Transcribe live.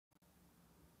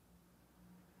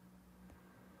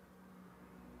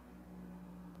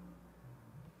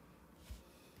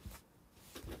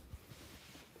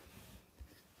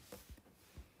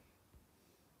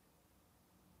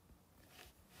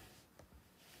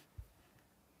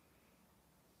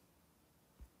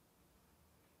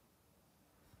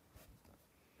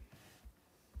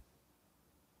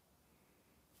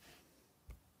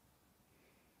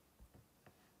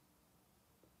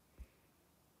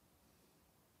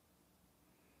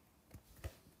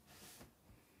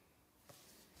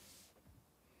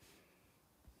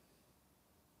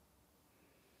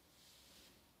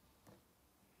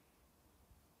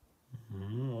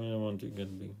you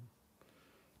can be.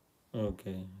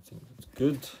 Okay, I think that's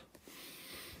good.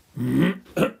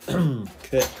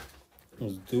 Okay,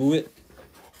 let's do it.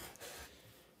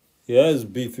 Yes,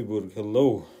 Beefyburg,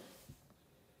 hello.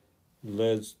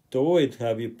 Let's do it.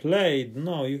 Have you played?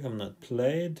 No, you have not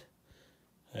played.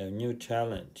 I have new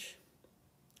challenge.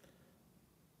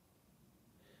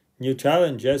 New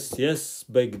challenge, yes,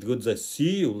 baked goods, I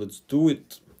see you. Let's do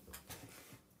it.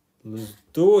 Let's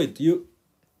do it. You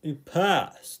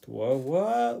passed.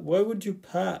 Why would you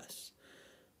pass?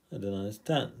 I don't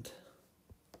understand.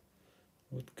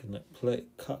 What can I play?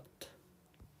 Cut.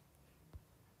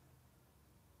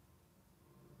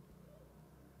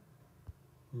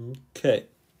 Okay.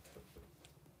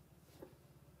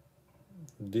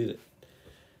 Did it.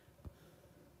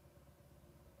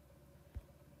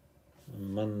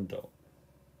 Mando.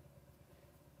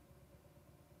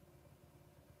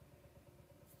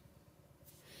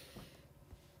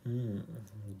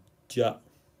 Ja.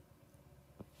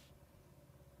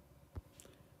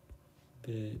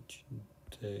 Bitch,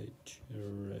 Dage,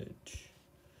 Reg,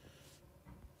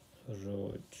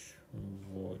 Rog,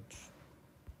 Watch,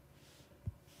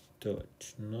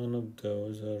 Dodge. None of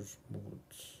those are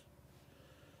words.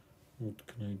 What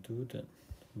can I do then?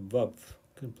 Vav.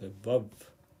 I can play Vav.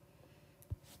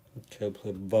 Okay, I'll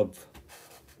play Vav.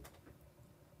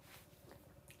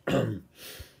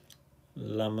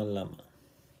 Llama.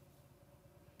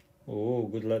 Oh,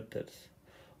 good letters.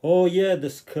 Oh yeah, the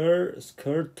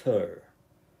skirter.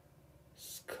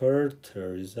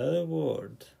 Skirter, is that a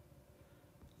word?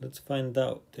 Let's find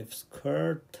out if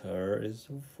skirter is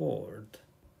a word.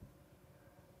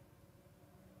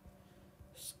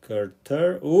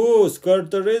 Skirter. Oh,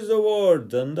 skirter is a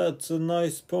word, and that's a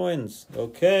nice point.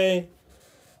 Okay,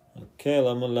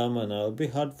 llama, now it'll be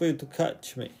hard for you to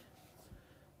catch me.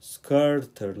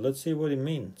 Skirter. Let's see what it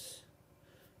means.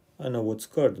 I know what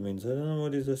skirt means. I don't know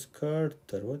what is a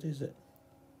skirter. What is it?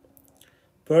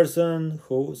 Person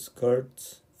who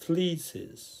skirts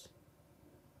fleeces.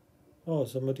 Oh,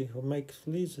 somebody who makes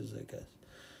fleeces, I guess.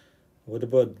 What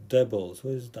about devils?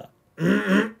 What is that?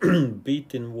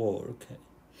 Beat in war. Okay.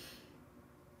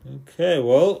 Okay,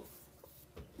 well,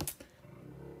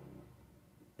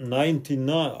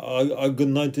 99. I got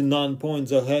 99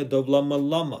 points ahead of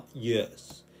Llama.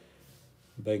 Yes.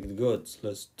 Baked goods.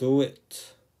 Let's do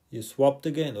it. You swapped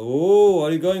again. Oh,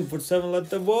 are you going for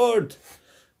 7-letter word?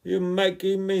 You're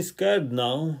making me scared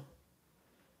now.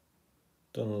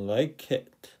 Don't like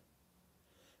it.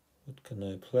 What can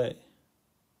I play?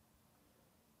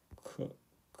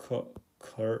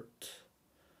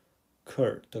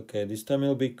 Kurt. Okay, this time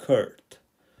it'll be Kurt.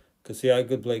 Because see, I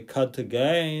could play cut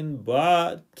again,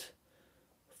 but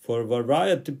for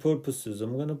variety purposes,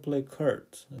 I'm going to play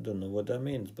Kurt. I don't know what that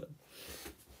means, but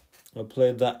I'll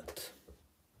play that.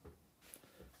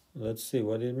 Let's see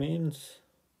what it means.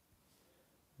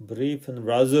 Brief and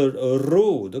rather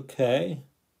rude. Okay.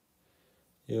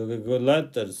 You got good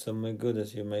letters. Oh my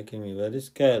goodness, you're making me very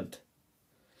scared.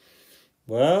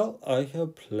 Well, I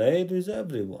have played with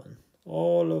everyone.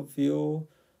 All of you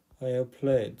I have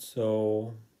played.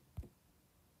 So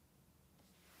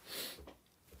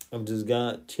I'm just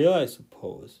gonna chill, I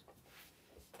suppose.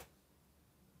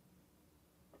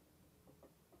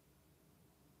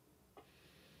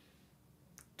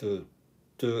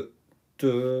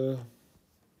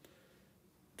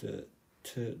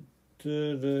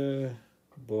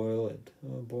 Boiled.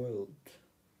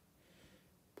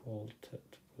 Bolted.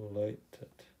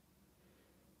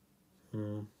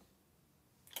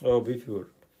 Oh, before.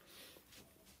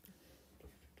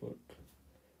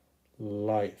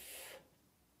 Life.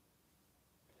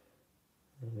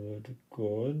 Very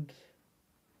good.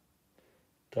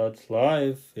 That's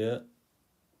life, yeah.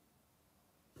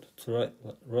 That's right.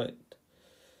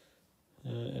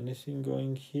 Anything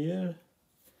going here?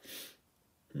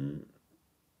 No,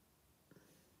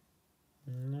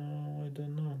 I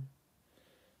don't know.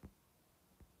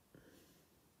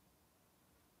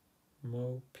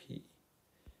 Mopey.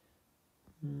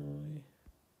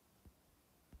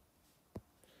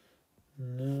 No,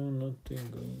 nothing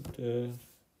going there.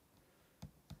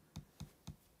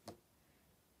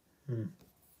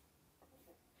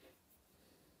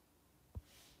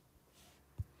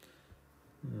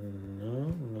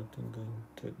 No, nothing going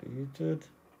deleted.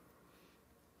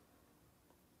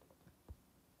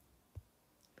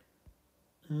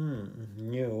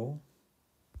 New.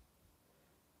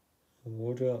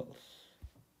 What else?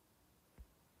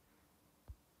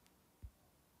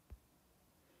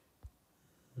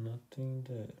 Nothing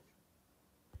there.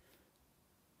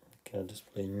 Okay, I'll just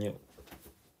play new.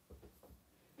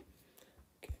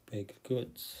 Okay, baked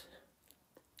goods.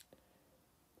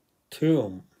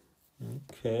 Tomb.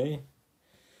 Okay.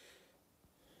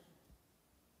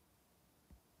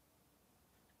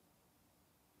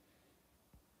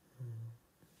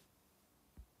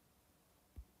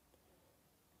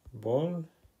 Ball.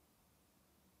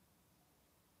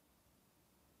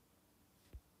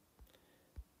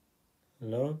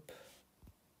 Lob.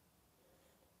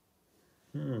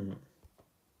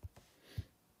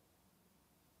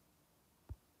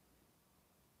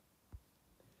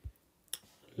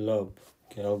 Lob.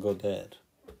 Okay, I'll go there.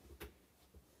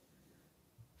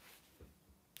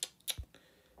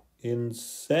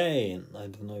 Insane. I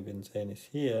don't know if Insane is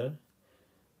here,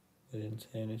 but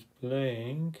Insane is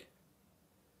playing.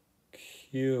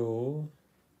 Q.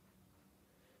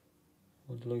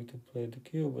 Would like to play the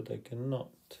Q, but I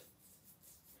cannot.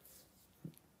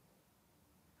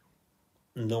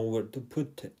 Nowhere to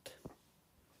put it.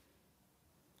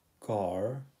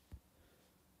 Car.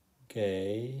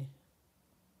 Gay.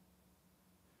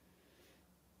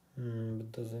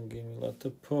 But doesn't give me a lot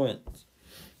of points.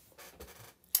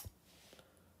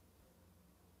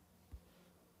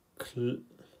 Clint.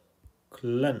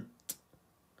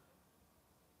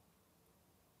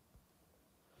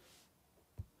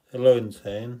 Hello,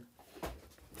 Insane.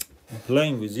 I'm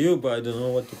playing with you, but I don't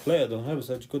know what to play. I don't have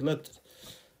such good letters.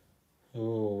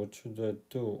 Oh, what should I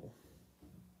do?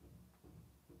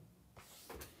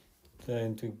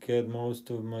 Trying to get most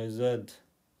of my Z.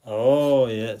 Oh,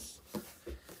 yes.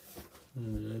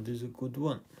 That is a good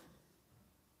one.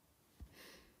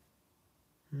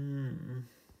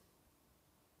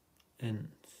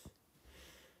 Ents.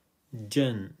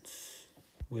 Gents.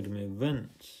 With me,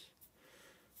 vents.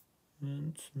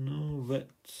 Vents, no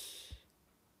vets.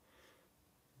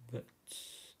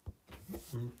 Vets.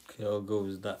 Okay, I'll go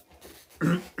with that.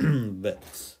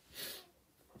 Vets.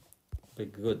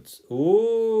 Big goods.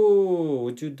 Oh,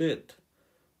 what you did?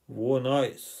 Oh,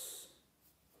 nice.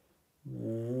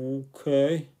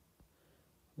 Okay.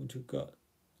 What you got?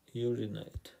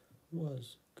 Urinate.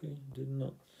 Was. Okay, did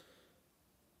not.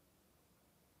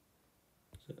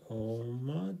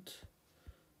 Omad.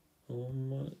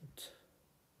 Omad.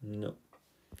 No.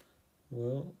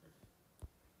 Well,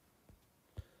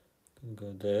 can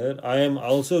go there. I am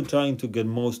also trying to get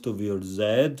most of your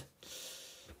Z.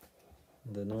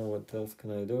 Don't know what else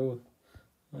can I do.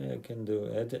 I can do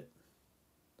edit.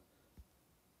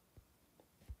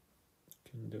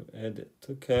 Can do edit.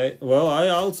 Okay. Well, I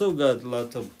also got a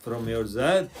lot of from your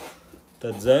Z.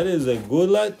 That Z is a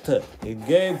good letter. It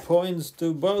gave points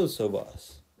to both of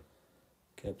us.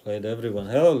 Okay, played everyone.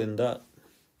 Hello, Linda.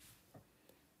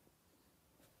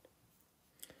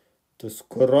 The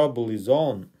Scrabble is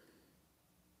on.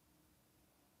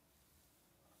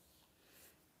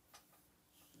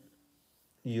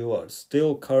 You are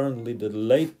still currently the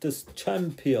latest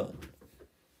champion.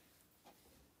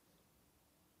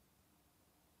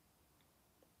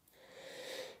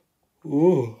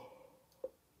 Ooh.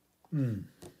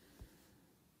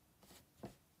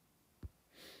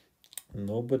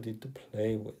 Nobody to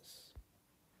play with.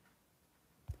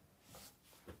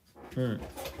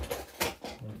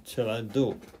 What shall I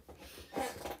do?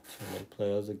 Shall I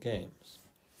play other games?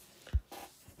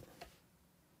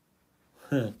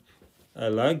 I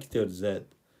liked your Z.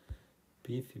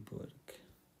 Beefyburg.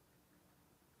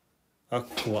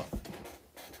 Aqua.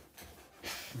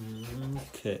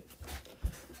 Okay.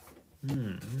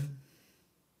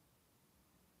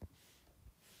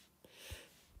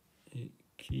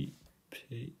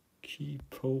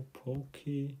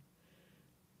 Pokey.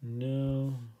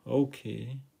 No.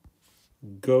 Okay.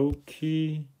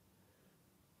 Goki.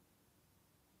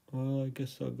 Well, I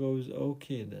guess I'll go with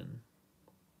okay then.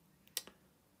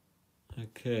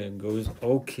 Okay, I'll go with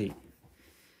okay.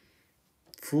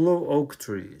 Full of oak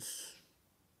trees.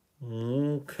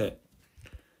 Okay.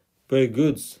 Very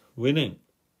good. Winning.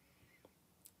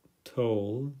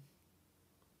 Toll.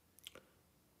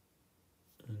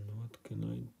 And what can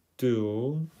I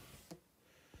do?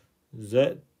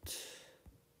 Z.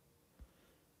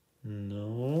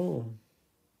 No.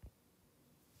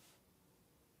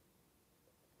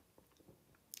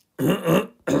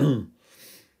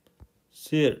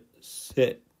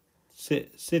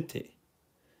 City.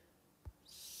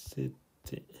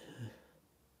 City.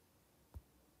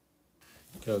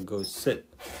 Okay, I'll go sit.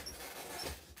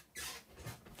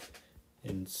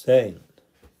 Insane.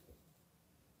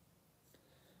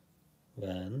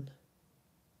 Van.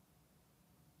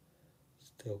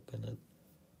 Still cannot.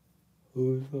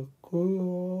 Who's a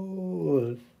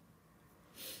cool?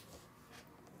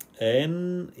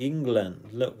 And England.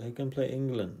 Look, I can play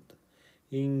England.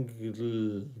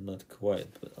 Not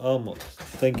quite, but almost.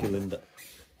 Thank you, Linda.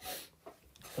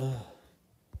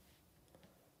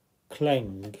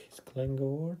 Clang. It's Clang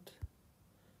award?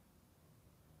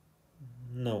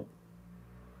 No.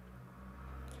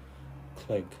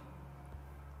 Clegg.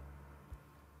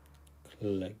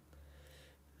 Clegg.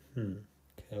 Okay,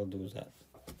 I'll do that.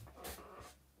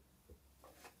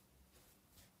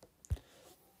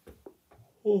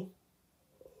 Oh.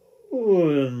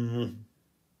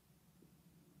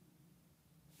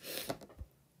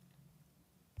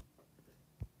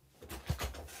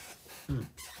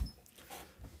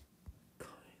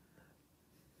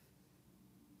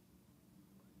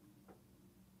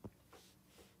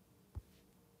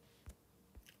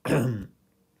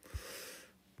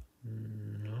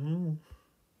 No.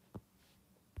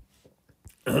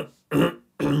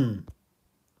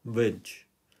 Veg.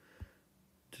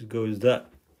 Just go with that.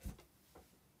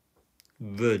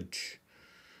 Veg.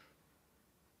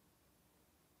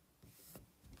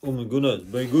 Oh my goodness,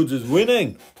 Very Goods is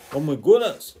winning. Oh my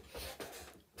goodness.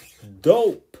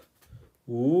 Dope.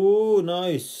 Ooh,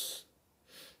 nice.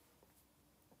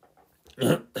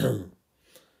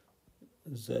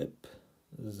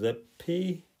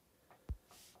 Zeppy.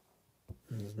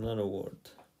 There's not a word.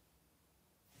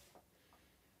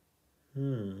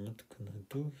 What can I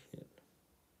do here?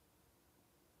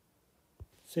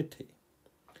 City.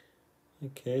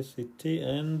 Okay, city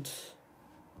and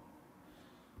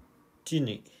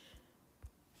Ginny.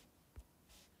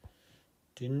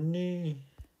 Ginny.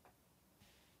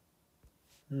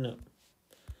 No.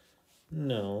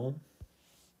 No.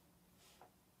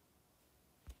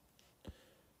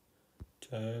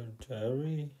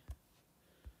 Jerry.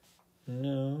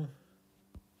 No.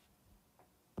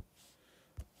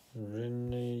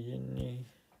 Renee.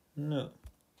 No.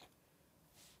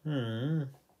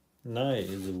 Nice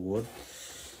is a word.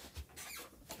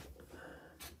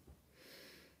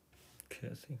 Okay,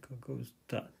 I think I'll go with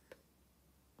that.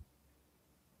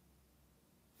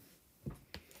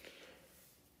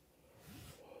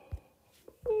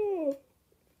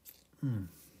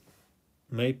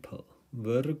 Maple.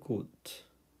 Very good.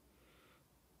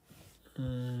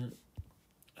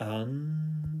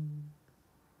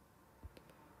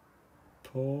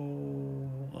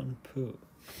 Poo.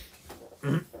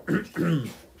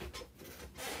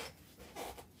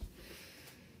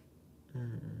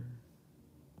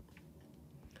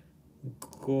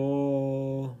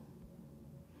 Go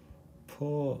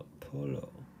polo.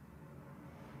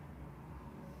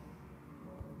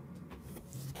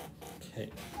 Okay.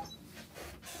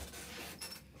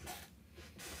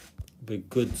 Big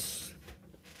goods.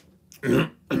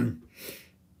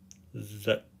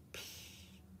 Zeps.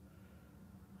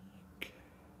 Okay.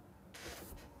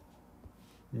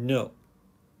 No.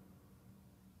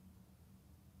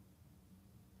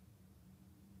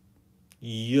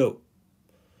 Yo.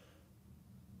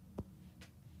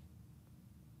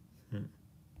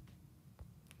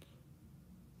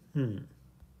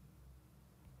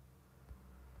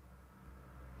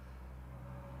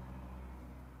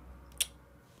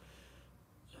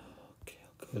 Okay,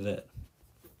 I'll go there.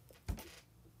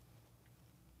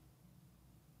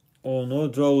 Oh no,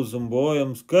 Drozen boy,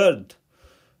 I'm scared.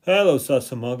 Hello,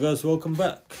 Sasamagas, welcome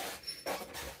back.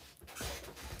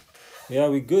 Yeah,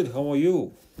 we good. How are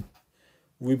you?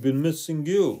 We've been missing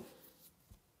you.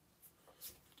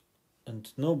 And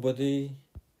nobody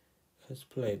has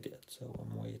played yet, so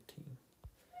I'm waiting.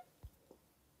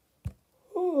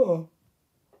 Oh.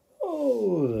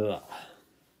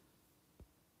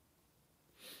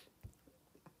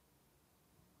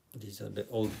 These are the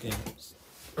old games.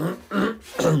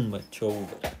 My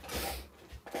shoulder.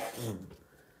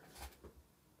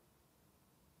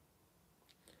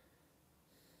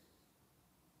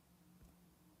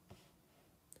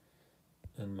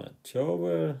 And my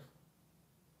shoulder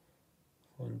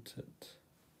wanted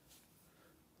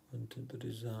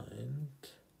resigned.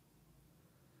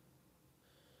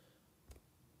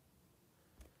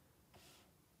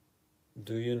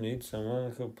 Do you need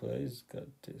someone who plays? Got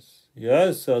this.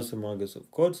 Yes, Asamagas, of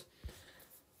course.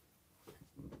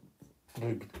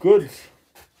 Baked goods.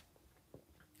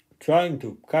 Trying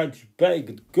to catch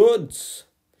baked goods.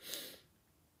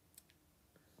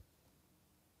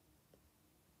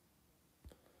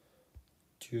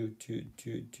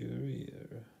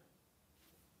 Jurier.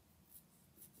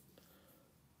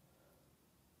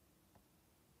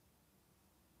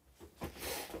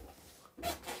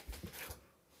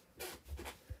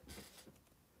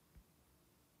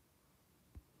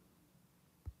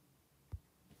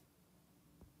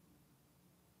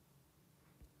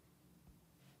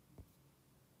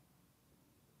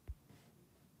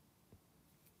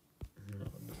 No,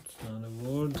 that's not a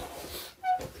word.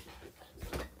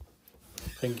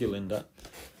 Thank you, Linda.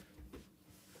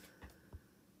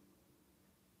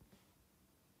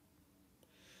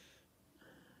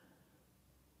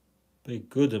 Be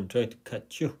good, I'm trying to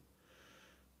catch you.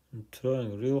 I'm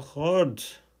trying real hard.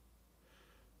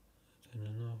 I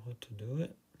don't know how to do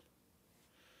it.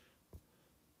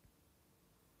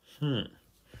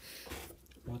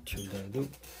 What should I do?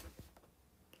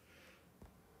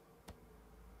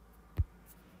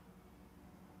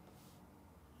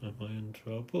 Am I in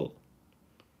trouble?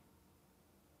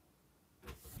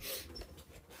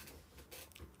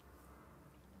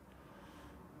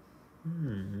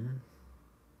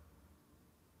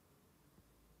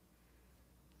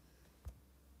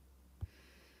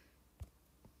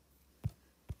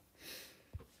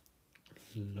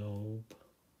 Lobe.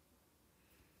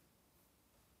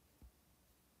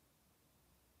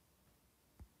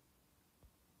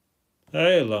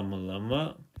 Hey, Llama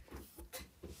Llama.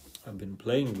 I've been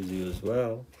playing with you as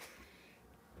well.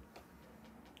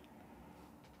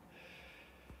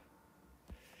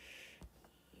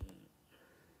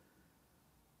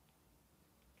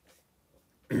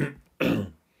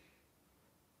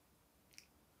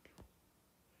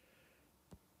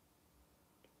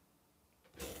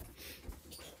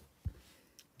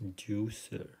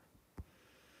 Juicer.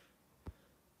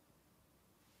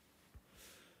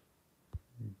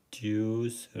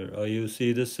 Juicer. Oh, you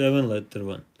see the 7-letter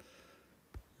one?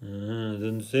 I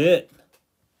didn't see it.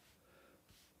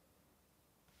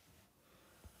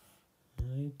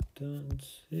 I don't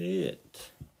see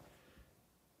it.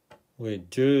 Wait,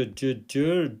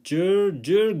 Jergier.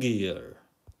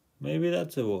 Maybe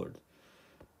that's a word.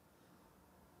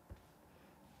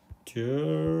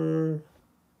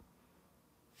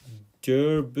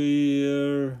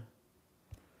 Jerbier.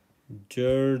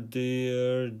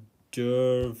 Jerdier.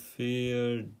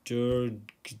 Jerfier.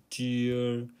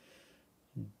 Jergier.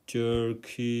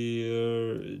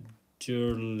 Jerkier.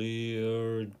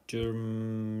 Jerlier.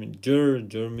 Jermier.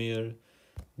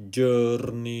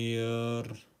 Journier.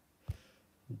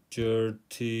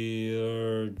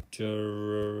 Jertier.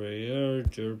 Jerrier.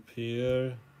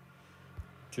 Jerpier.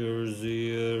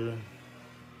 Jerzier.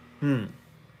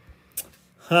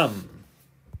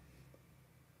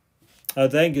 I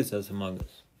think it says Among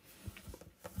Us.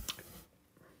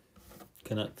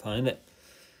 Cannot find it.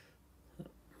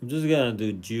 I'm just gonna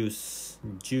do juicer.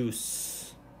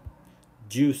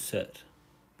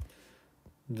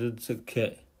 That's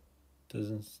okay.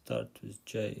 Doesn't start with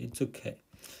J. It's okay.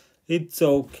 It's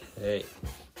okay.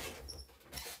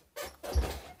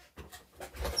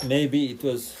 Maybe it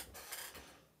was,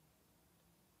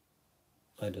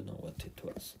 I don't know what it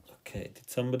was. Okay, did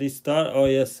somebody start? Oh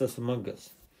yes, that's Among Us.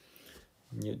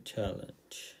 New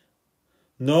challenge.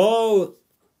 No,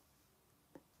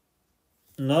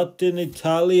 not in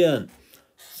Italian.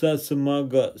 Says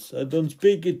Among Us. I don't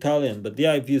speak Italian, but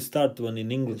yeah, if you start one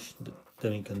in English,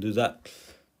 then you can do that.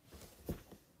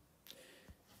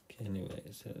 Okay, anyway,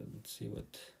 so let's see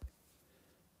what.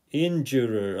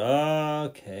 Injurer.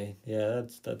 Okay, yeah,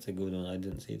 that's a good one. I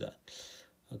didn't see that.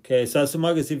 Okay,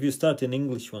 Sasumagus, if you start in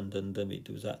English one, then we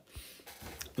do that.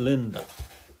 Linda.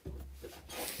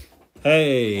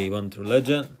 Hey, One True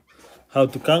Legend. How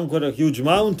to conquer a huge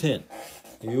mountain.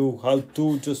 You have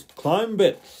to just climb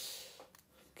it.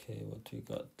 Okay, what we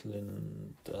got?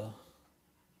 Linda.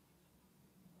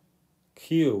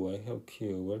 Q. I have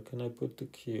Q. Where can I put the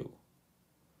Q?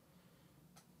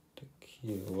 The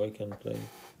Q. I can play.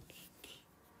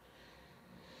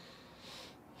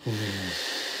 Where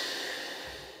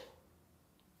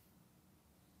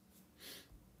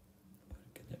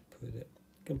can I put it?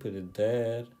 I can put it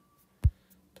there.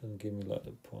 Doesn't give me a lot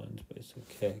of points, but it's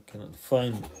okay. I cannot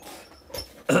find it.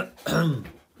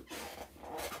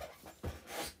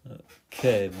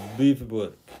 Okay,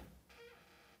 Beefwork.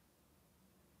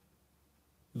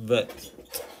 Vet.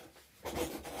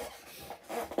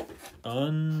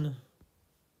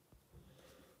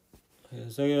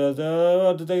 Yes, I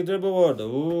want to take a drip of water.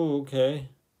 Ooh, okay.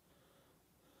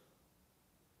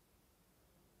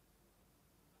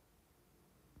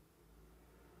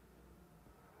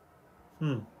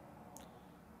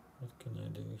 What can I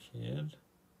do here?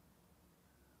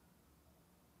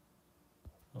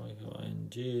 I have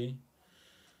ing.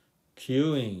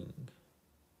 Queuing.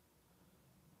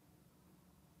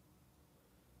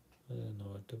 I don't know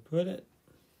where to put it.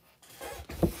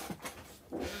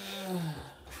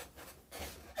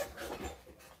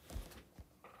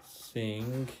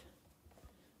 Sing.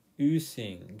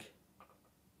 Using.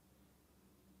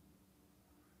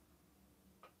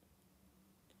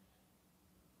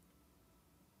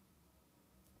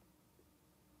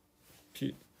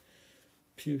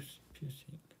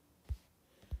 Pusing.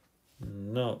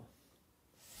 No.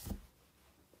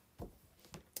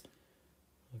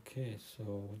 Okay, so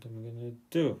what am I gonna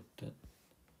do then?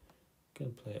 I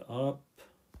can play up,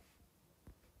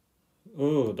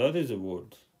 Oh, that is a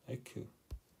word. Echo.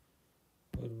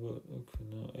 What word? Okay,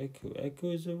 no, echo.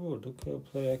 Echo is a word. Okay, I'll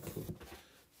play echo.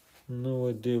 No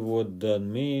idea what that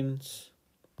means.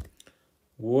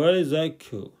 What is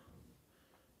echo?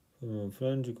 From a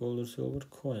French gold or silver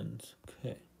coins.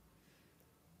 Okay.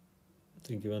 I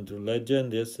think you went to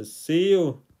legend. Yes, I see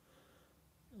you.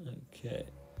 Okay.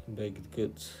 Baked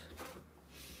goods.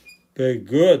 Baked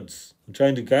goods. I'm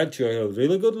trying to catch you. I have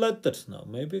really good letters now.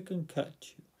 Maybe I can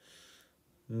catch you.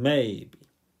 Maybe.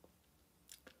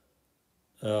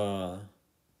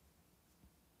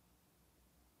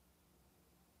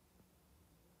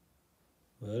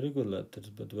 Very good letters,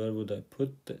 but where would I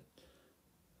put it?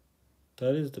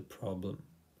 That is the problem.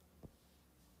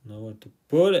 Know where to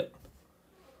put it.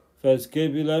 If I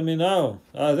escape, you let me know.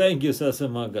 Thank you,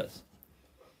 Sasamagas.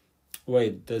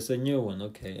 Wait, there's a new one.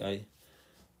 Okay,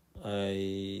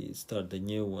 I start the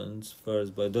new ones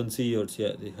first, but I don't see yours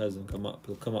yet. It hasn't come up.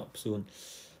 It'll come up soon.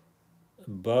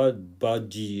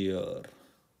 Budgier.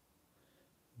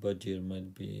 Budgier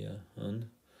might be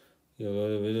on. You know,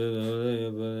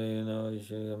 you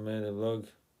should have made a vlog.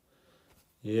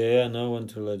 Yeah, no one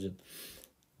to legend.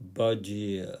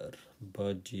 Budgier.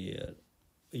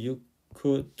 You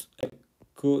could.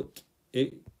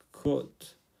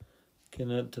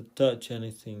 Cannot touch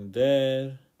anything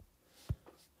there.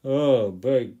 Oh,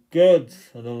 very good.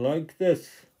 I don't like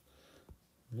this.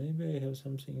 Maybe I have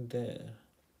something there.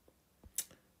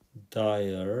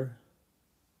 Dire.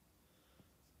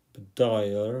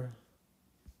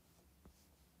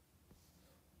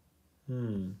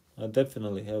 I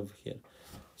definitely have here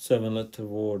 7-letter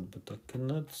word, but I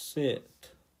cannot see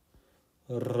it.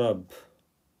 Rub.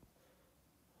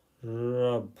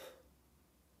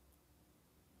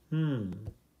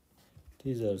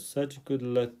 These are such good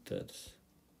letters.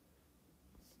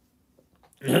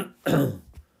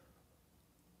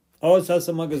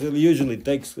 Sasamagas usually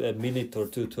takes a minute or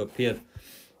two to appear.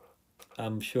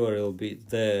 I'm sure it'll be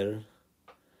there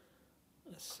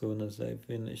as soon as I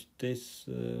finish this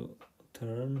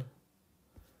turn.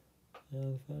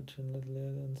 Unfortunately,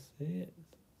 I don't see it.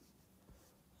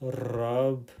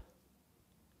 Rub.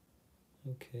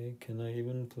 Okay, can I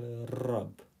even play a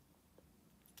rub?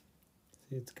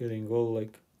 See, it's getting all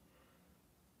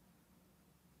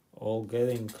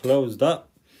getting closed up.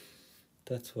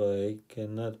 That's why I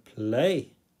cannot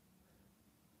play.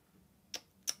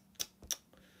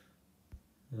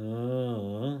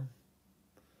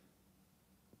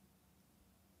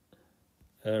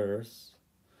 Earth.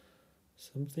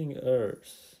 Something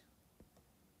earth.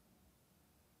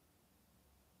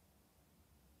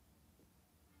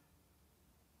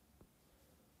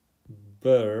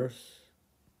 Birth.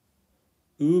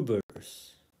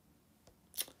 Ubers.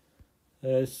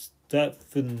 It's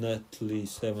definitely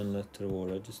 7-letter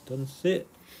word. I just don't see it.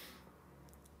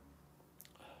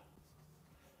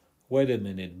 Wait a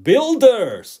minute.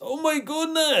 Builders! Oh my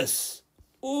goodness!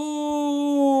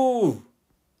 Ooh!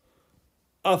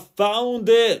 I found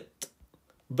it!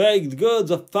 Baked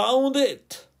goods, I found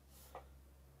it!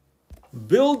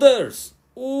 Builders!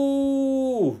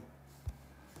 Ooh!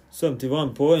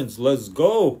 71 points, let's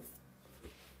go!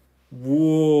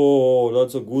 Whoa,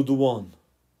 that's a good one.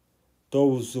 That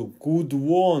was a good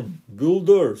one.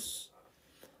 Builders.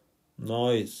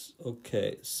 Nice.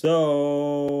 Okay,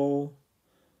 so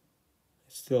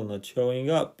still not showing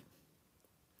up.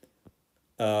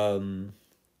 Okay,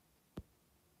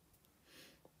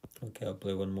 I'll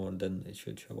play one more and then it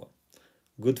should show up.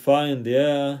 Good find,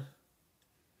 yeah.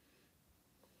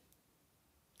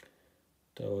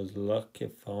 That was lucky,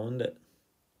 found it.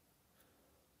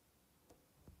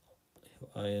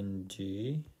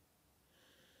 ING.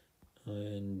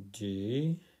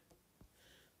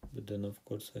 But then of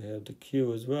course I have the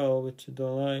Q as well, which I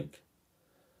don't like.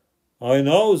 I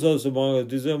know Sasamagas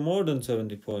deserve more than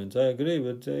 70 points. I agree,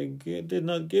 but they did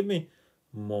not give me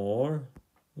more.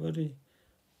 Very,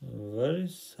 very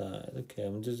sad. Okay,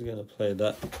 I'm just gonna play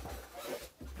that.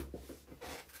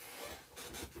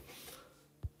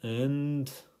 And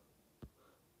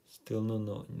still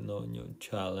no new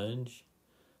challenge.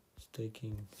 It's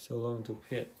taking so long to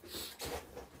hit.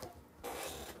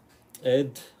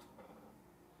 Ed.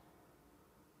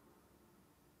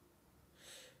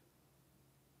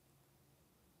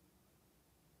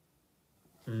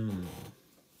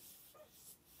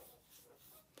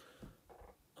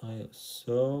 I have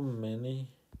so many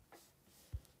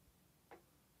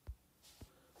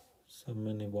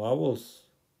vowels.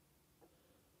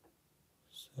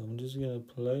 So I'm just gonna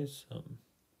play some.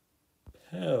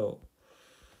 Hell.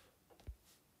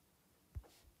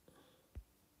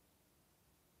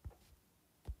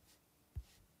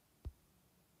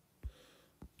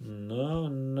 No,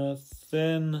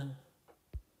 nothing.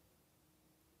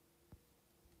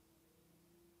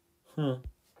 Huh.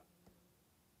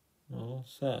 Oh,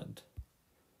 sad.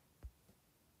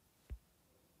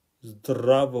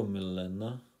 Zdravo,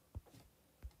 Milena.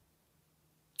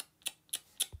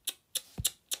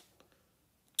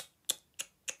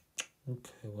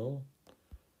 Okay, well,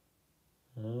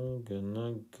 I'm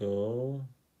gonna go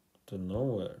to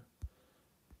nowhere.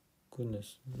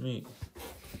 Goodness me.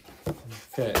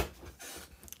 Okay,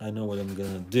 I know what I'm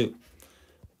gonna do.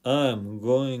 I'm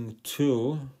going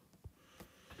to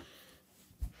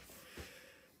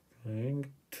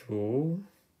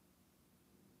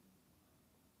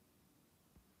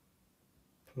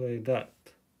play that.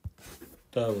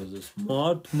 That was a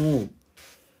smart move.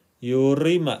 You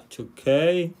rematch,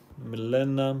 okay,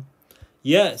 Milena?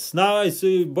 Yes, now I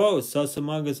see you both,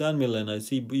 Sasamangas and Milena. I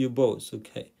see you both.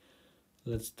 Okay,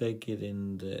 let's take it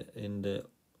in the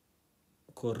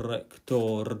correct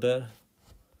order.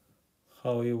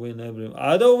 How you win every?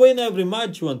 I don't win every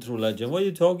match, One True Legend. What are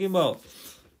you talking about?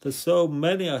 There's so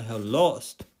many I have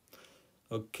lost.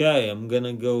 Okay, I'm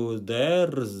gonna go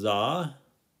there, Za.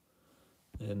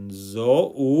 And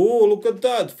Zo. Oh, look at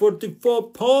that. 44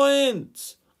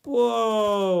 points.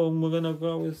 Whoa, we're gonna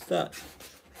go with that.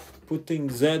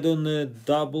 Putting Z on a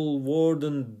double word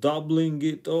and doubling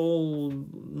it all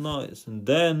nice. And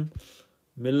then,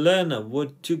 Milena,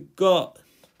 what you got?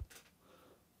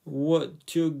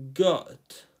 What you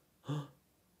got?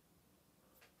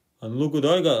 And look what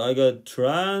I got. I got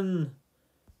transport.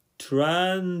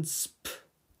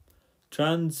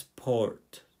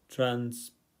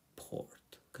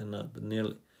 Cannot, but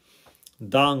nearly.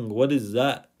 Dung, what is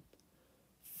that?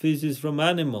 Feces from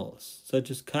animals, such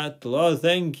as cattle. Oh,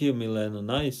 thank you, Milena.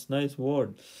 Nice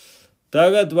word.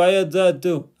 Tagat, why is that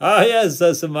too? Ah, yes,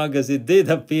 Sasamagas, it did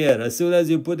appear. As soon as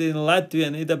you put it in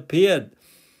Latvian, it appeared.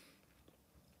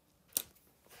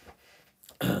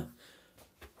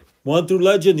 One True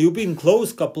Legend, you've been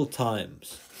close a couple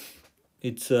times.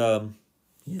 It's, yeah,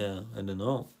 I don't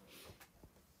know.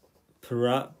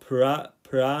 Oh,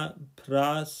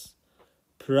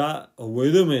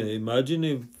 wait a minute. Imagine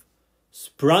if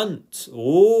Sprunt.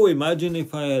 Oh, imagine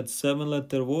if I had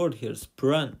 7-letter word here.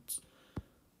 Sprunt.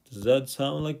 Does that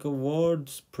sound like a word?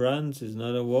 Sprunt is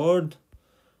not a word.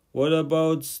 What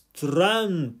about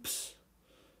stramps?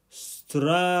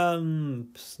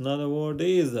 Stramps, not a word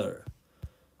either.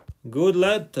 Good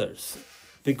letters.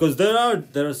 Because there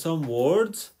are some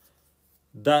words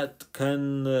that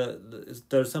can,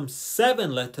 there are some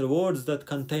 7-letter words that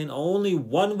contain only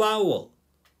one vowel.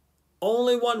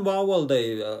 Only one vowel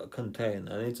they contain,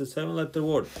 and it's a 7-letter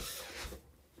word.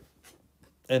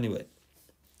 Anyway,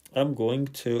 I'm going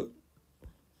to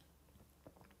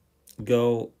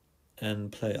go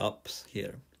and play ups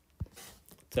here.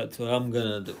 That's what I'm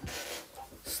gonna do.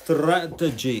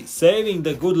 Strategy, saving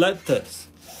the good letters.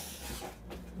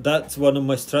 That's one of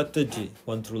my strategy,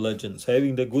 One True Legend,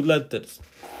 saving the good letters.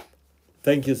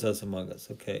 Thank you, Sasamagas.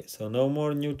 Okay, so no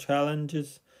more new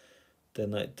challenges.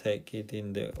 Then I take it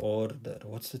in the order.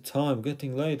 What's the time?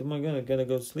 Getting late. Oh my god, I gotta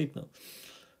go to sleep now.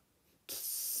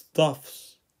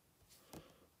 Stuffs.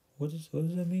 What does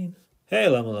that mean? Hey,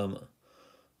 Lama.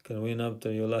 Can win up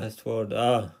to your last word.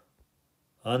 Ah.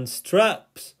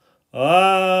 Unstraps.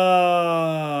 Ah.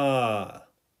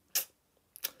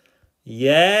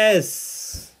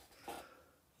 Yes.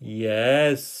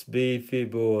 Yes,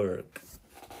 Beefyborg.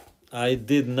 I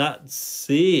did not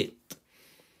see it.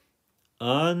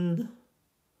 Dunting.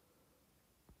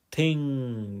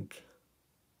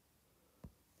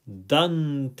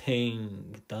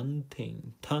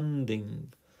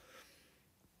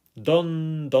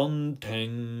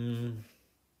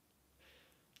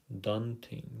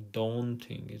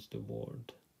 Daunting is the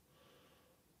word.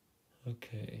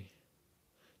 Okay.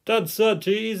 That's such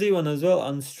an easy one as well,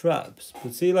 unstraps.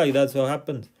 But see, like, that's what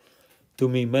happens to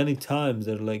me many times.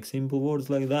 They're like simple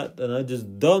words like that, and I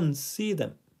just don't see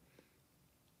them.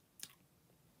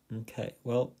 Okay,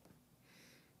 well,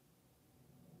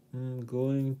 I'm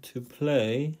going to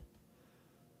play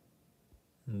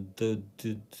the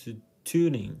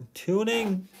tuning.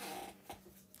 Tuning?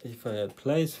 If I had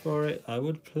place for it, I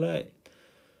would play.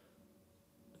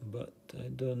 But I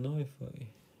don't know if I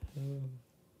have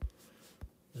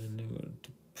anywhere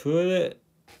to put it.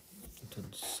 I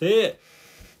don't see it.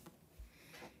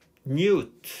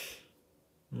 Mute.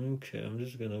 Okay, I'm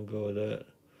just gonna go there.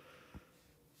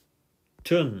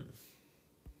 Turned,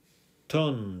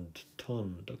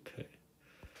 okay.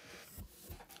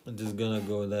 I'm just gonna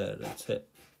go there, that's it.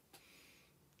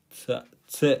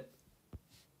 That's it.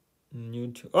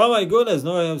 Oh my goodness,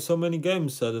 now I have so many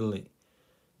games suddenly.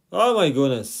 Oh my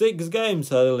goodness, 6 games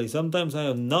suddenly. Sometimes I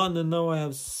have none and now I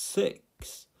have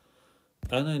 6.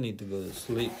 And I need to go to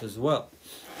sleep as well.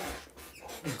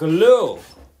 Glue.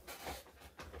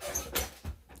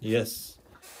 Yes.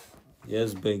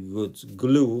 Yes, big goods.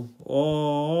 Glue.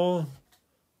 Oh,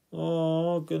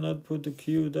 cannot put the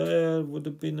Q there. Would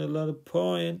have been a lot of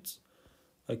points.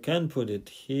 I can put it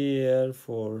here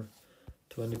for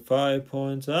 25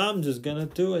 points. I'm just gonna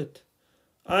do it.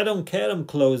 I don't care. I'm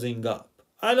closing up.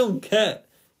 I don't care.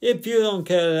 If you don't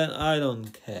care, then I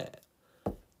don't care.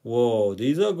 Whoa,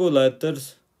 these are good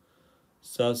letters.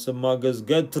 Sasamagas,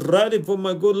 get ready for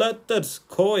my good letters.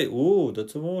 Koi. Ooh,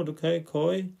 that's a word. Okay,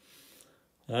 koi.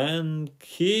 And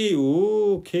ki.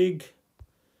 Ooh, kig.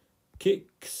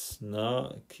 Kicks.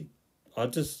 No, kick. I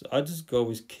just go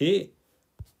with ki.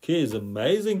 Ki is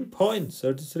amazing points.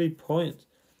 33 points.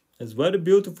 It's very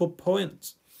beautiful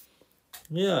points.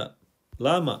 Yeah.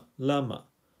 Llama.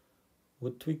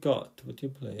 What we got? What you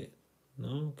play?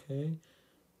 No, okay.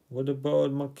 What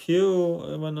about my Q?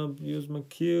 I wanna use my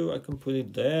Q. I can put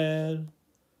it there.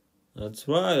 That's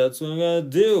right. That's what I'm gonna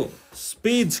do.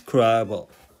 Speed Scrabble.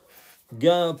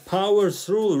 Gonna power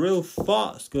through real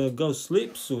fast. Gonna go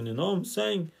sleep soon. You know what I'm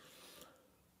saying?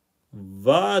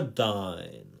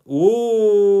 Vadine.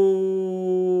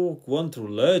 Ooh, one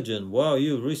through legend. Wow,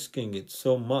 you're risking it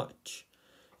so much.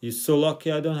 You're so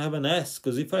lucky I don't have an S,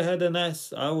 because if I had an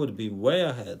S, I would be way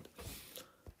ahead.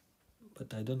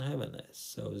 But I don't have an S,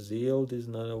 so Zealed is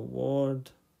not a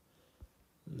word.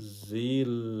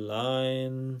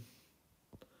 Z-line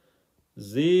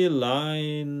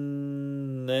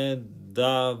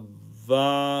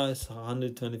Nedava is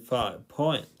 125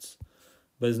 points.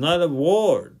 But it's not a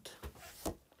word.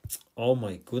 Oh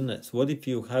my goodness, what if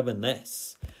you have an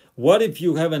S? What if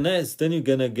you have an S? Then you're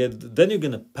gonna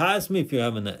pass me if you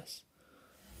have an S.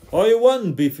 Oh, you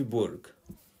won, Beefyburg.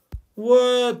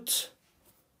 What?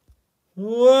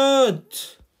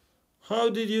 What? How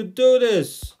did you do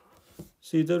this?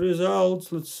 See the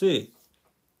results, let's see.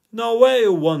 No way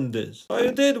you won this. Oh,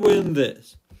 you did win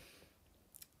this.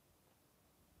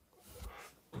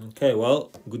 Okay,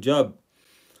 well, good job,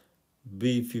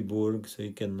 Beefyburg, so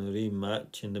you can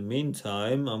rematch. In the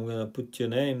meantime, I'm gonna put your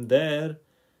name there.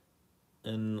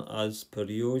 And as per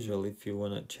usual, if you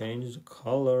want to change the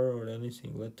color or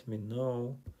anything, let me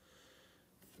know.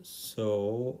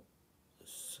 So,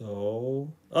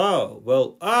 oh,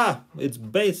 well, it's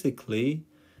basically,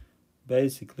 I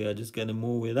just gotta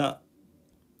move it up.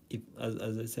 If,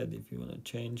 as I said, if you want to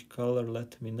change color,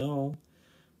 let me know.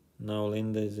 Now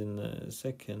Linda is in the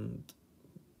second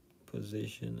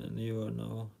position and you are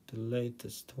now the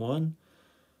latest one.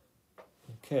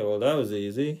 Okay, well, that was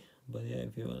easy. But yeah,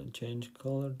 if you want to change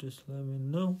color, just let me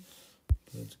know.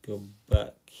 Let's go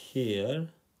back here.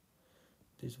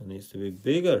 This one needs to be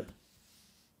bigger.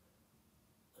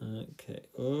 Okay.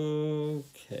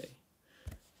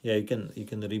 Yeah, you can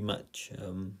rematch.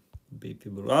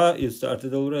 Beefyburg. You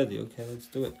started already. Okay,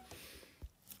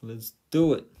 let's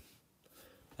do it.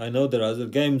 I know there are other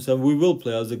games, and we will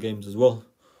play other games as well.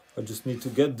 I just need to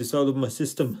get this out of my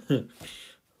system.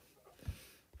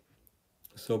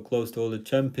 So close to all the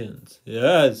champions.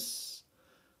 Yes.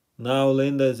 Now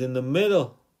Linda is in the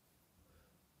middle.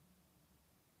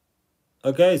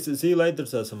 Okay, so see you later,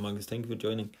 Sasamagas. Thank you for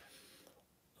joining.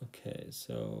 Okay,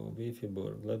 so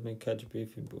Beefyburg. Let me catch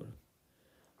Beefyburg.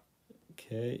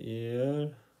 Okay,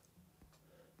 here.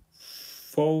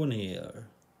 Phone here.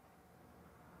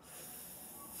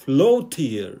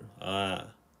 Floatier.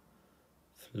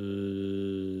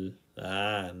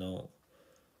 No.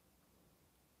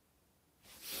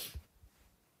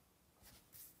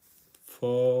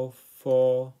 Phone.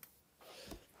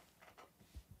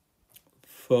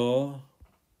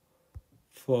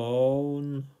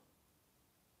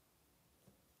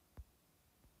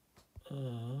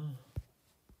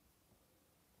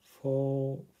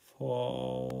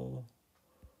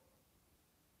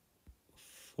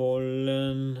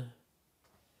 Fallen.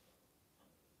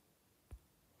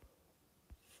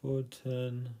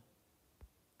 Photon.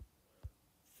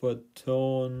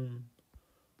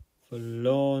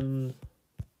 Forlorn.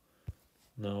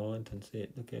 No, I didn't see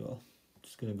it. Okay, well,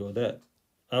 just gonna go there.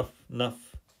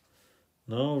 Enough.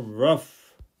 No,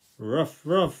 rough.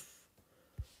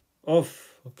 Off.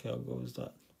 Okay, I'll go with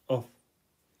that. Off.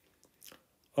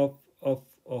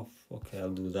 Okay, I'll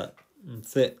do that.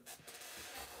 That's it.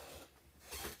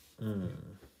 I'm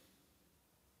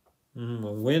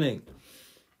winning.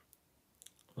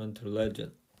 Went to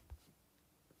legend.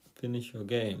 Finish your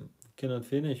game. Cannot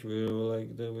finish.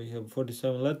 We have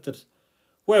 47 letters.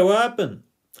 Wait, what happened?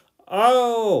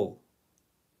 Oh,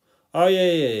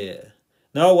 yeah.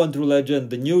 Now, One True Legend,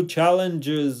 the new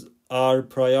challenges are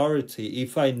priority.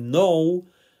 If I know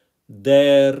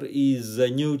there is a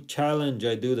new challenge,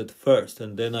 I do that first,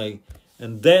 and then I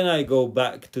go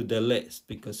back to the list.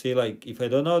 Because see, like, if I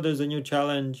don't know there's a new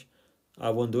challenge,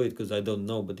 I won't do it because I don't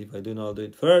know. But if I do know, I'll do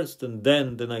it first, and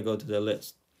then I go to the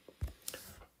list.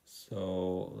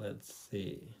 So let's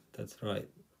see. That's right.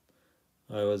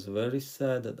 I was very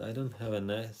sad that I don't have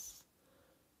an S,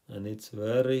 and it's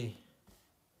very,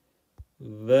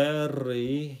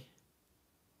 very,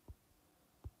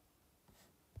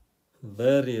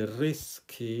 very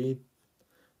risky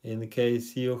in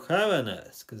case you have an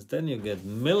S, because then you get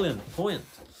million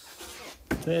points.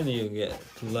 Then you get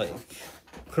like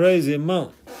crazy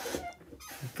amount.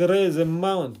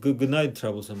 Good night,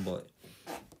 troublesome boy.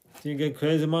 You get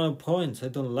crazy amount of points. I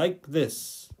don't like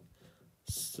this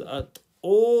at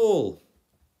all.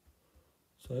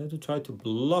 So I have to try to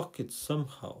block it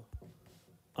somehow.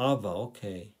 Ava,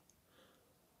 okay.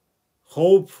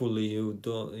 Hopefully you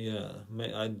don't, yeah,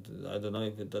 I don't know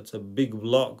if that's a big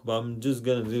block, but I'm just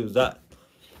gonna do that.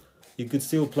 You could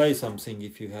still play something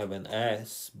if you have an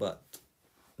S, but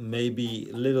maybe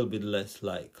a little bit less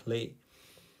likely.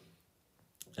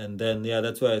 And then, yeah,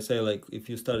 that's why I say, like, if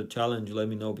you start a challenge, let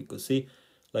me know, because see,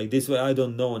 like this way I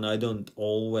don't know, and I don't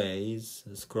always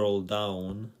scroll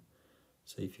down.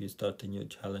 So if you start a new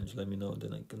challenge, let me know,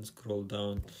 then I can scroll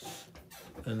down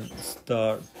and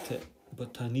start it.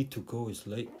 But I need to go, it's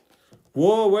late.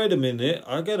 Whoa, wait a minute.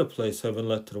 I gotta play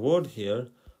 7-letter word here.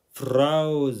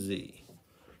 Frowsy.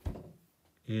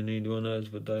 You need one S,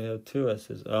 but I have 2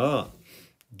 S's. Ah,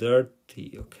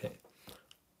 dirty, okay.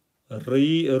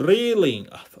 Reeling.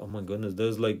 Oh my goodness,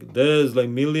 there's like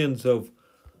millions of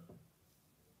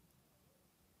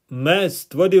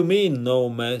messed. What do you mean, no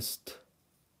messed?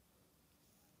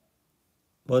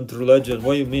 One True Legend,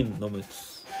 what do you mean, no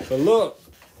messed? So look.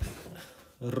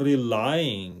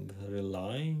 Relying,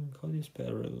 how do you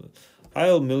spell? I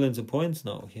have millions of points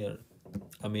now here.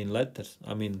 I mean letters,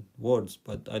 I mean words,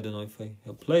 but I don't know if I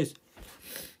have place.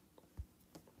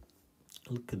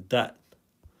 Look at that.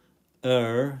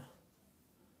 There's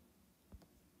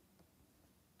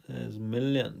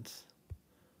millions.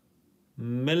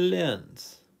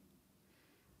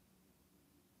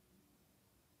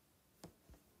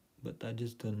 But I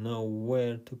just don't know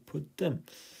where to put them.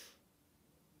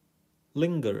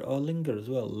 Linger, linger as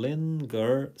well.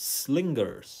 Linger,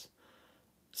 slingers.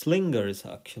 Slinger is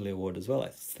actually a word as well, I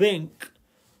think.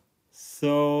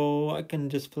 So I can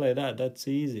just play that. That's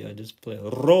easy. I just play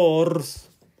roars.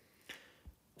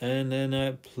 And then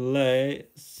I play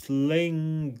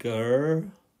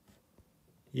slinger.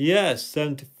 Yes,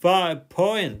 75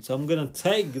 points. I'm gonna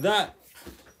take that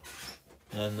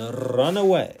and run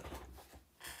away.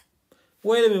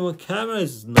 Wait a minute, my camera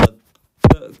is not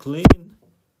clean.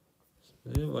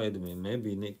 Wait a minute,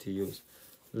 maybe you need to use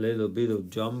a little bit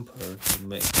of jumper to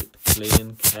make it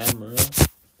clean camera.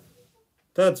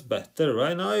 That's better.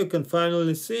 Right now you can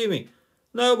finally see me.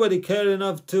 Nobody cared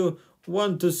enough to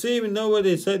want to see me.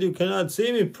 Nobody said you cannot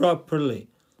see me properly.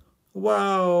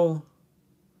 Wow.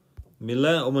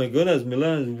 Milan, oh my goodness,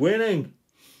 Milan is winning.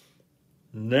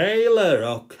 Nailer,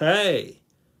 okay.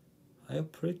 I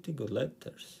have pretty good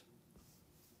letters.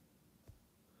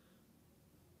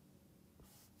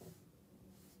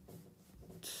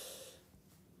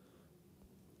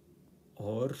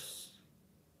 Horse.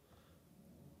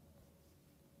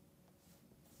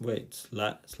 Wait,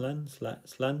 slantor?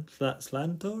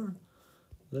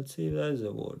 Let's see if that is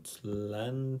a word.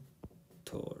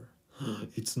 Slantor.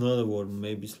 It's not a word,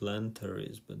 maybe slanter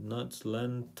is, but not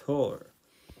slantor.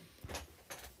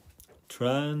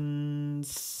 Transol.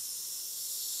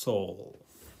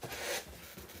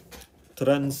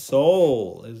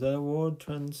 Transol. Is that a word?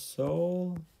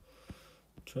 Transol?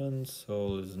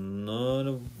 Transol is not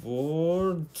a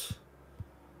word.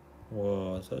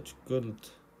 Wow, such good.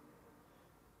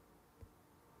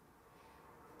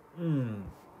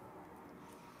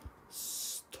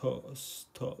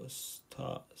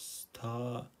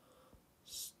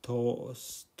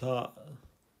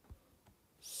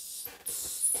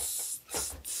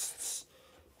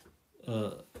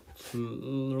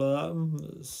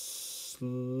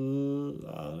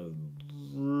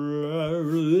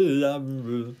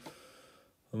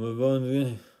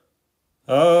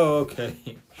 Oh,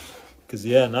 okay. Because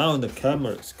yeah, now the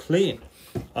camera is clean.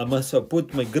 I must have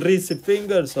put my greasy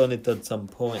fingers on it at some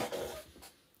point.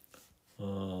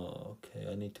 Oh, okay,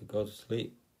 I need to go to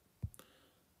sleep.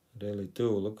 I really do.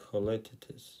 Look how late it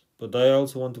is. But I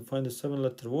also want to find a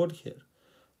 7-letter word here.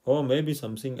 Oh, maybe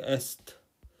something est.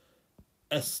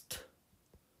 Est.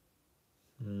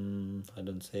 I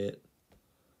don't see it.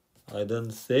 I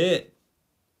don't see it.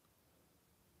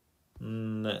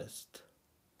 nest,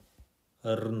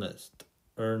 earnest,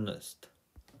 earnest,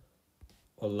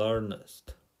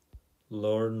 alarnest,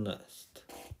 lornest.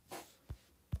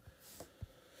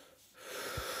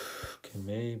 Okay,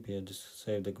 maybe I just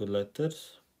save the good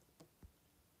letters.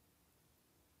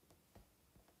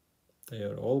 They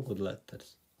are all good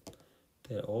letters.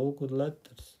 They're all good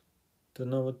letters. Don't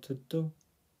know what to do.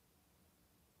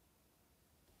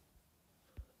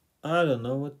 I don't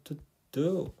know what to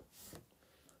do.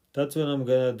 That's what I'm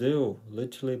gonna do.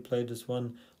 Literally play this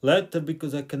one letter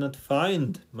because I cannot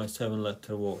find my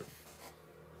 7-letter word.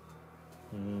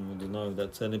 I don't know if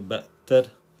that's any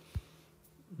better.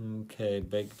 Okay,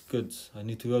 baked goods. I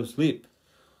need to go to sleep.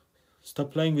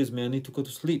 Stop playing with me. I need to go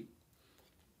to sleep.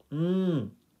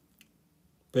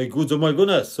 Baked goods. Oh my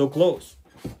goodness, so close.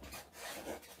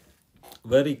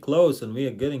 Very close, and we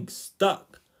are getting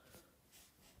stuck.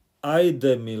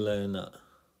 Aide, Milena.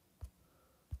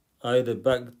 Aide,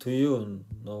 back to you.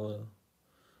 No.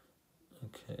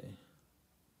 Okay.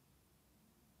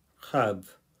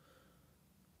 Have.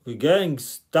 We're getting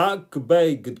stuck,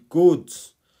 baked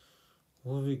goods.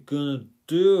 What are we gonna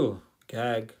do?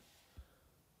 Gag.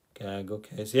 Gag,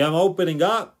 okay. See, I'm opening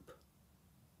up.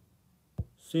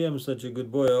 See, I'm such a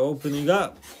good boy. Opening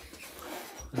up.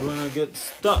 I wanna get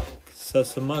stuck.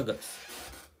 Sasamagas.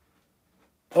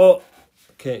 Oh,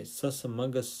 okay.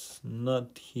 Sasamagas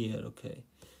not here. Okay.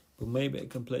 But maybe I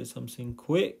can play something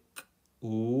quick.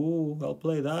 Ooh, I'll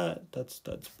play that. That's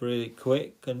pretty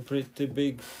quick and pretty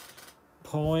big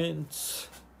points.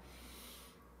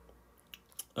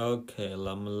 Okay,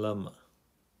 llama llama.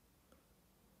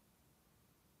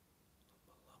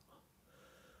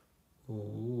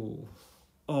 Ooh.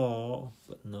 Oh,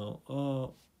 but no.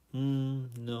 Oh.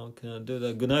 No, cannot do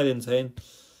that. Good night, Insane.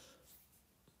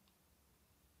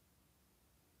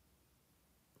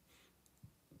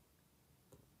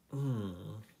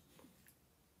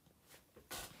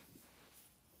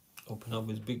 Open up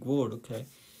with big word, okay.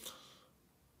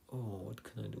 Oh, what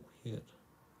can I do here?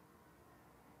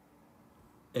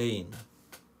 Ain.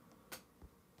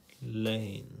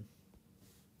 Lane.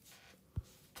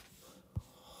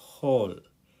 Hall.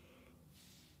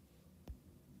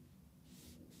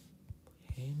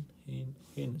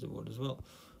 Hen is a word as well.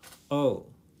 Oh.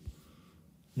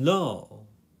 No.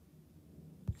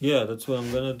 Yeah, that's what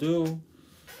I'm gonna do.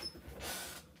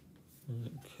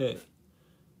 Okay.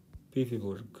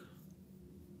 Beefyburg.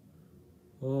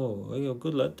 Oh, I have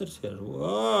good letters here.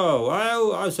 Whoa,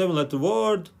 wow, a 7-letter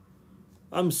word.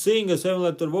 I'm seeing a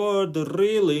 7-letter word.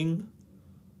 Reeling.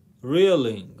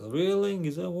 Reeling. Reeling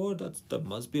is a word. That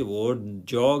must be a word.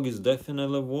 Jog is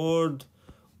definitely a word.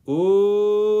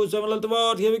 Ooh, 7-letter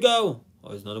word. Here we go.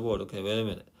 Oh, it's not a word. Okay, wait a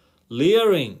minute.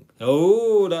 Leering.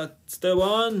 Oh, that's the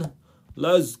one.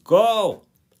 Let's go.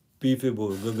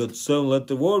 Beefyburg. I got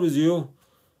 7-letter word with you.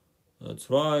 That's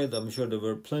right. I'm sure there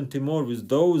were plenty more with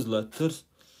those letters.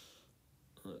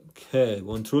 Okay,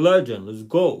 one true legend. Let's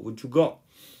go. What you got?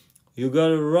 You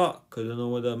got a rock. I don't know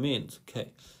what that means.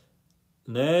 Okay.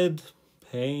 Ned,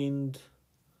 pained,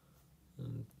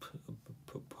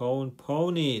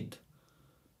 ponied.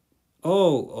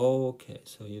 Oh, okay.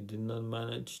 So you did not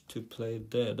manage to play it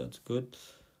there. That's good.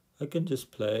 I can just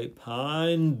play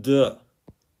pined.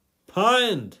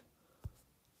 Pined.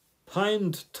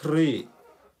 Pined tree.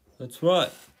 That's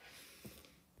right.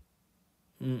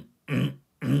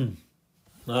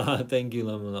 Thank you,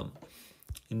 Llama Llama.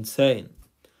 Insane.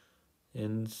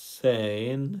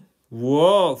 Insane.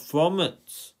 Whoa,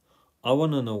 vomits. I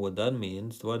want to know what that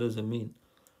means. What does it mean?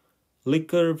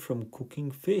 Liquor from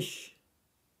cooking fish.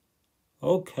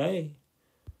 Okay.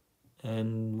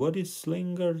 And what is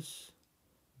slingers?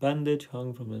 Bandage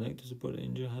hung from the neck to support the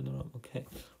injured hand or arm. Okay.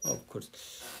 Oh, of course.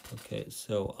 Okay,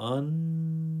 so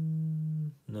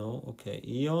no, okay.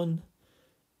 Eon,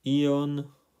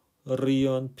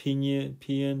 Rion,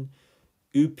 Pian,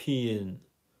 Upian,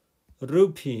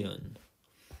 Rupian.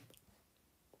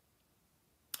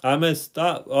 I messed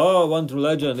up. Oh, one true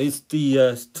legend. It's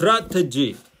the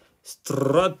strategy.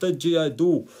 Strategy I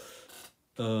do.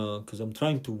 Because I'm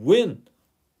trying to win.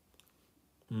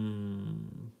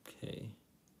 Okay.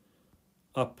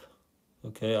 Up.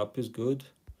 Okay, up is good.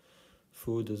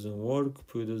 Food doesn't work.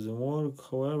 Poo doesn't work.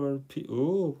 However,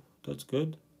 oh, that's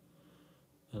good.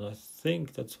 And I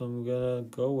think that's what I'm gonna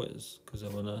go with. Because I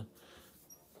wanna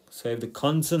save the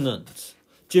consonants.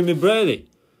 Jimmy Brady.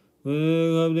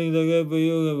 There's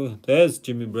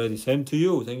Jimmy Brady. Same to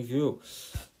you. Thank you.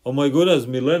 Oh my goodness,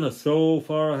 Milena, so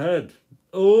far ahead.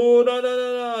 Oh, no.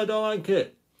 I don't like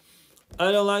it.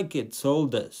 I don't like it.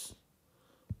 Sold this.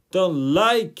 Don't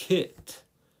like it.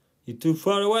 You're too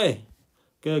far away.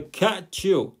 Gonna catch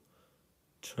you.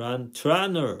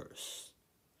 Tranners.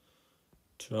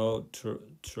 Troners.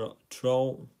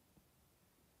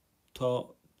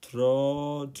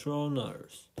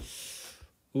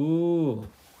 Ooh.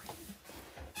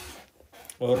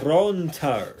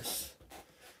 Ronters.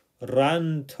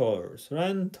 Rantors.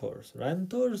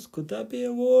 Could that be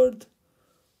a word?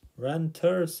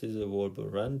 Ranters is a word,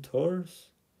 but rantors?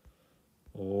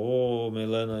 Oh,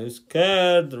 Milena, you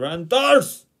scared?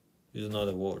 Rantors is not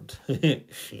a word.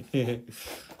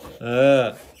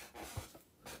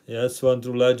 Yes, One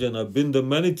True Legend. I've been there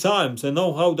many times. I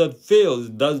know how that feels.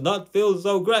 It does not feel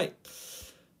so great.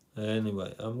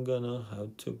 Anyway, I'm gonna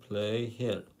have to play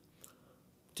here.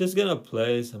 Just gonna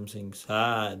play something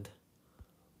sad.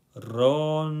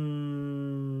 Ront.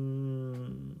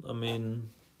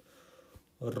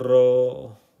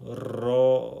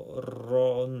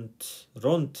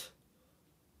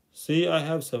 See, I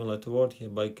have 7-letter word here,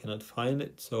 but I cannot find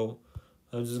it, so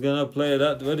I'm just gonna play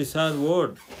that very sad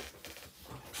word.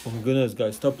 Oh my goodness,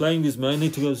 guys, stop playing this, man. I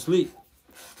need to go to sleep.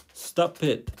 Stop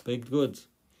it. Baked goods.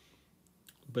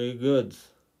 Baked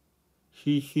goods.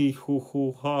 Hee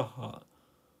hoo ha ha.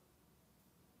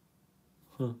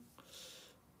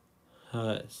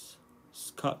 Yes.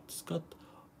 Scott.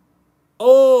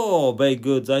 Oh, baked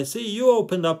goods. I see you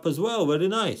opened up as well. Very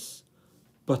nice.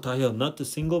 But I have not a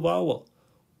single vowel.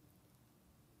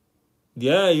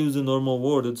 Yeah, I use a normal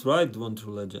word. That's right, One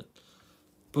True Legend.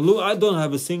 But look, I don't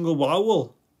have a single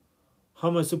vowel. How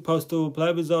am I supposed to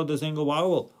play without a single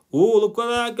vowel? Oh, look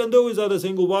what I can do without a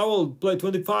single vowel. Play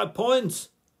 25 points.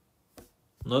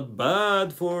 Not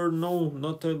bad for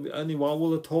not any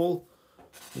vowel at all.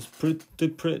 It's pretty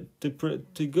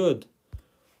good.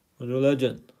 One True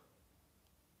Legend.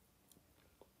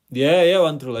 Yeah,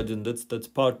 One True Legend. That's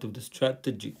part of the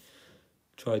strategy.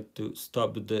 Try to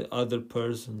stop the other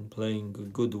person playing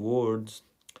good words.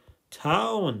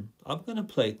 Town. I'm gonna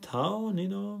play town.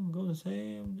 I'm gonna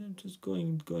say I'm just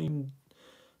going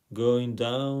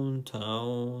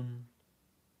downtown.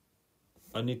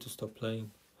 I need to stop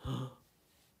playing.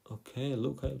 Okay,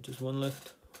 look, I have just one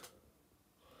left.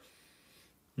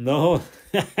 No.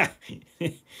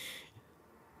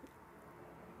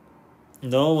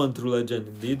 No, One True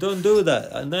Legend. You don't do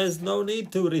that. And there's no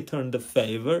need to return the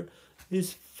favor.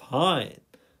 It's fine.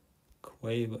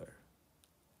 Quiver.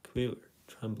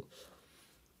 Tremble.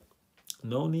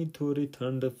 No need to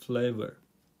return the flavor.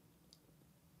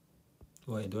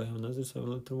 Wait, do I have another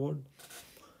 7-letter word?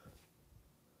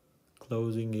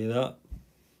 Closing it up.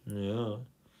 Yeah.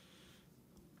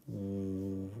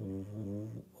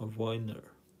 A whiner.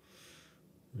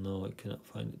 No, I cannot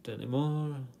find it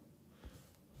anymore.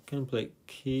 I can play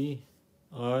key.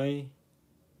 I.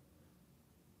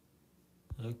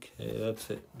 Okay, that's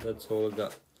it. That's all I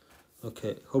got.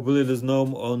 Okay, hopefully there's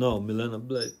no. Oh no, Milena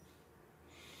Blade.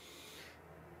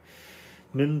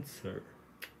 Mincer.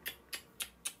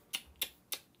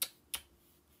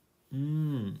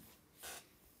 You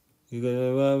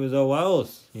got with the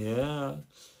vowels. Yeah.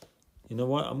 You know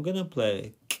what? I'm gonna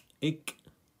play ik.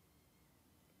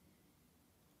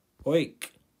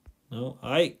 Oik. No,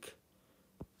 Ike.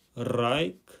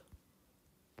 Reich.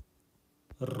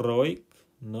 Roik.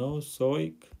 No,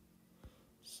 soik.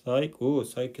 Psych. Oh,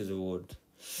 psych is a word.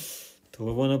 Do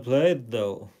I want to play it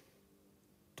though?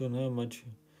 Don't have much.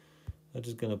 I'm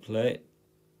just gonna play it.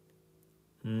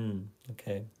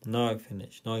 Okay. Now I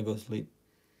finish. Now I go sleep.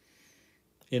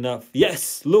 Enough.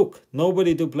 Yes, look,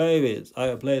 nobody to play with. I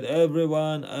have played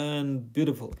everyone and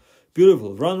beautiful.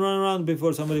 Run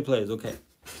before somebody plays. Okay.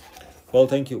 Well,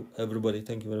 thank you, everybody.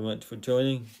 Thank you very much for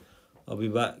joining. I'll be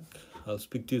back. I'll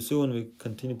speak to you soon. We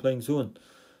continue playing soon.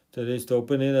 Today is to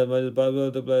open it. I might to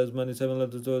play as many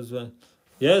 7-letter words.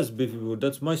 Yes, Beefy,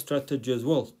 that's my strategy as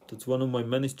well. That's one of my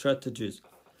many strategies.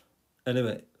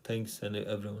 Anyway, thanks and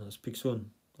everyone. I'll speak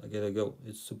soon. I gotta go.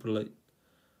 It's super late.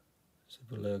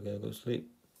 I gotta go sleep.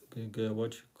 I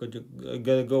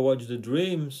gotta go watch the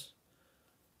dreams.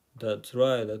 That's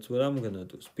right. That's what I'm gonna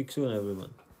do. Speak soon,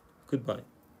 everyone. Goodbye.